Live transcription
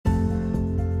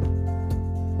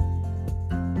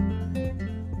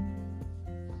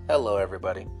Hello,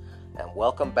 everybody, and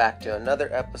welcome back to another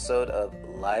episode of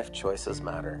Life Choices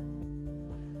Matter.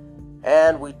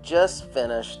 And we just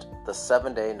finished the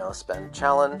 7-day no spend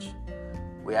challenge.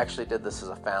 We actually did this as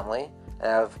a family. I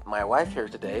have my wife here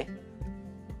today.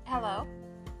 Hello.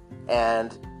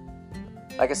 And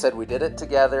like I said, we did it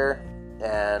together.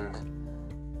 And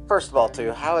first of all,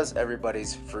 too, how is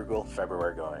everybody's frugal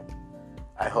February going?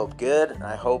 I hope good.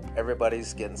 I hope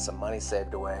everybody's getting some money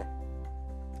saved away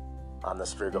on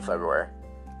this frugal February.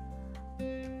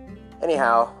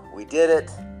 Anyhow, we did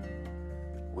it.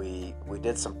 We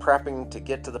did some prepping to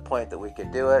get to the point that we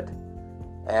could do it.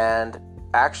 And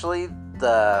actually,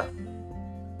 the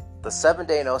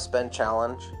 7-day no spend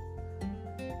challenge,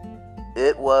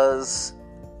 it was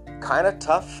kind of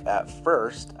tough at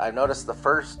first. I noticed the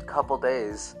first couple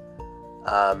days,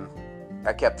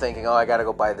 I kept thinking, I gotta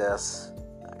go buy this,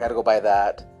 I gotta go buy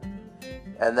that.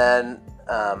 And then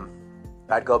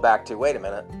I'd go back to, wait a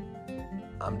minute,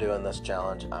 I'm doing this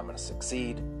challenge, I'm going to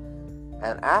succeed.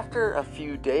 And after a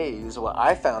few days, what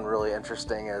I found really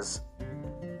interesting is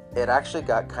it actually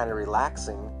got kind of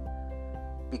relaxing,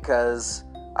 because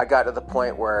I got to the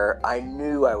point where I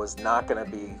knew I was not going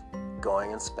to be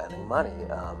going and spending money.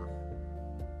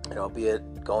 Be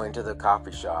it going to the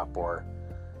coffee shop or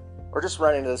just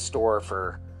running to the store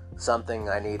for something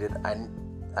I needed.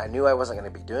 I knew I wasn't going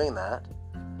to be doing that.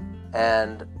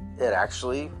 And it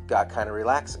actually got kind of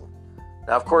relaxing.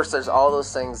 Now, of course, there's all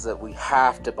those things that we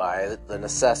have to buy, the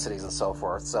necessities and so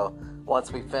forth. So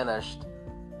once we finished,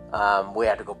 we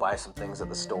had to go buy some things at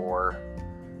the store,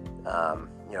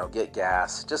 get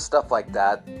gas, just stuff like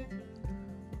that.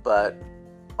 But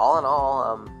all in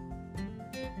all,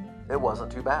 it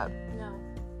wasn't too bad. No.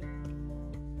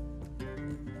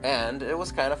 And it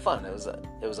was kind of fun. It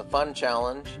was a fun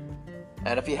challenge.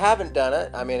 And if you haven't done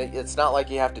it, it's not like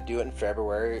you have to do it in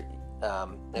February,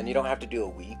 and you don't have to do a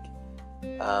week.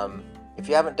 If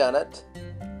you haven't done it,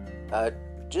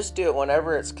 just do it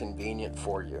whenever it's convenient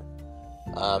for you.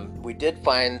 We did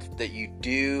find that you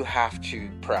do have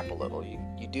to prep a little.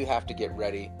 You do have to get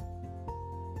ready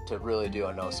to really do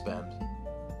a no-spend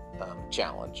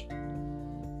challenge.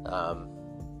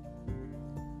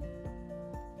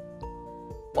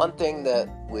 One thing that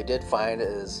we did find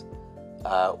is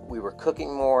we were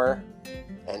cooking more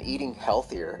and eating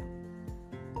healthier,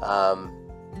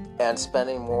 and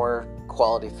spending more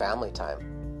quality family time.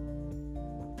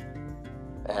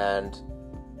 And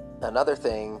another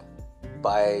thing,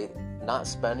 by not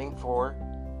spending for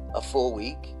a full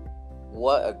week,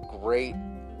 what a great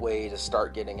way to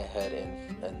start getting ahead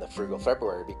in the frugal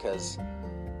February, because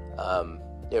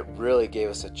it really gave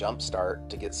us a jump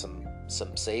start to get some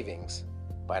savings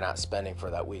by not spending for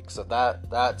that week. So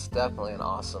that's definitely an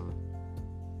awesome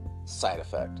side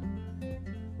effect.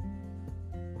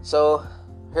 So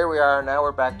here we are, now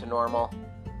we're back to normal,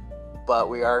 but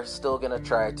we are still going to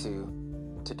try to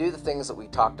do the things that we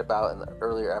talked about in the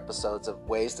earlier episodes of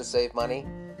ways to save money,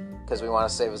 because we want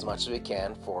to save as much as we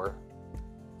can for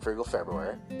frugal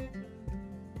February.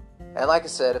 And like I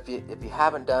said, if you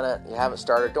haven't done it, you haven't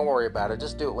started, don't worry about it.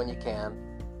 Just do it when you can.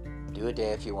 Do a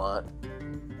day if you want.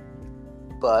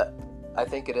 But I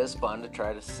think it is fun to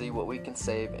try to see what we can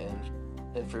save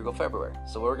in frugal February.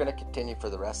 So we're going to continue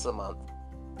for the rest of the month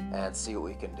and see what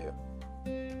we can do.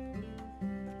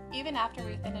 Even after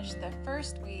we finished the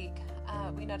first week,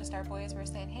 we noticed our boys were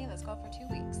saying, hey, let's go for 2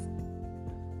 weeks.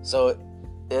 So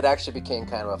it actually became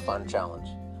kind of a fun challenge.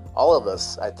 All of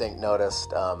us, I think, noticed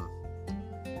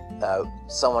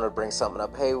someone would bring something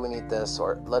up, hey, we need this,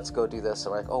 or let's go do this.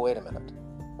 And we're like, oh, wait a minute,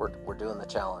 we're doing the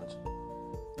challenge.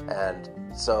 And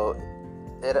so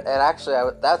it actually,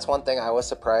 that's one thing I was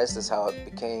surprised, is how it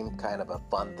became kind of a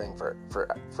fun thing for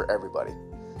everybody.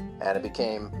 And it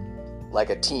became like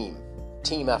a team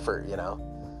effort,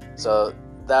 So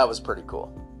that was pretty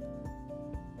cool.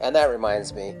 And that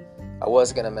reminds me, I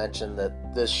was going to mention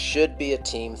that this should be a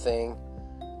team thing.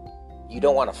 You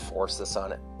don't want to force this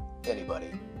on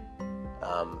anybody.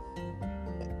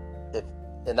 If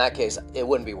in that case, it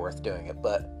wouldn't be worth doing it.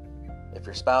 But if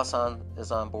your spouse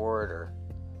is on board, or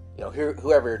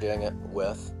whoever you're doing it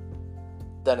with,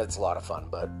 then it's a lot of fun.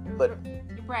 But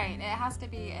right, it has to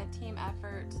be a team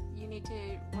effort. You need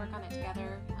to work on it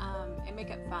together and make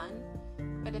it fun.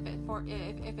 But if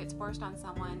it's forced on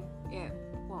someone, it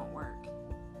won't work.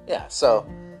 Yeah, so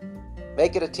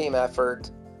make it a team effort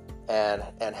and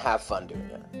have fun doing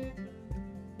it.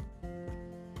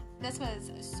 This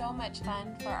was so much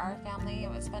fun for our family. It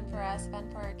was fun for us,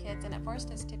 fun for our kids, and it forced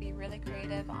us to be really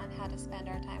creative on how to spend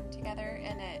our time together.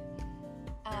 And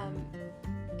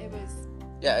it was...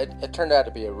 Yeah, it turned out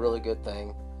to be a really good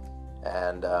thing.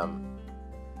 And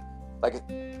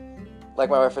like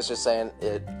my wife was just saying,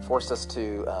 it forced us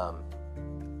to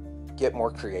get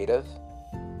more creative.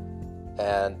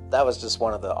 And that was just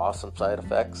one of the awesome side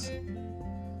effects.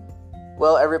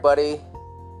 Well, everybody,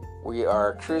 we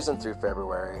are cruising through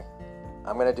February.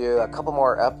 I'm going to do a couple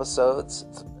more episodes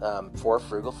for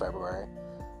Frugal February.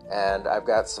 And I've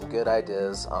got some good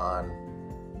ideas on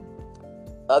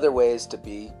other ways to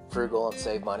be frugal and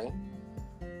save money.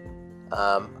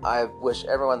 I wish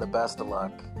everyone the best of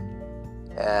luck.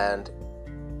 And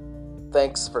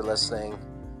thanks for listening.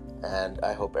 And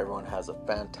I hope everyone has a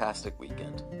fantastic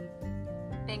weekend.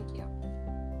 Thank you.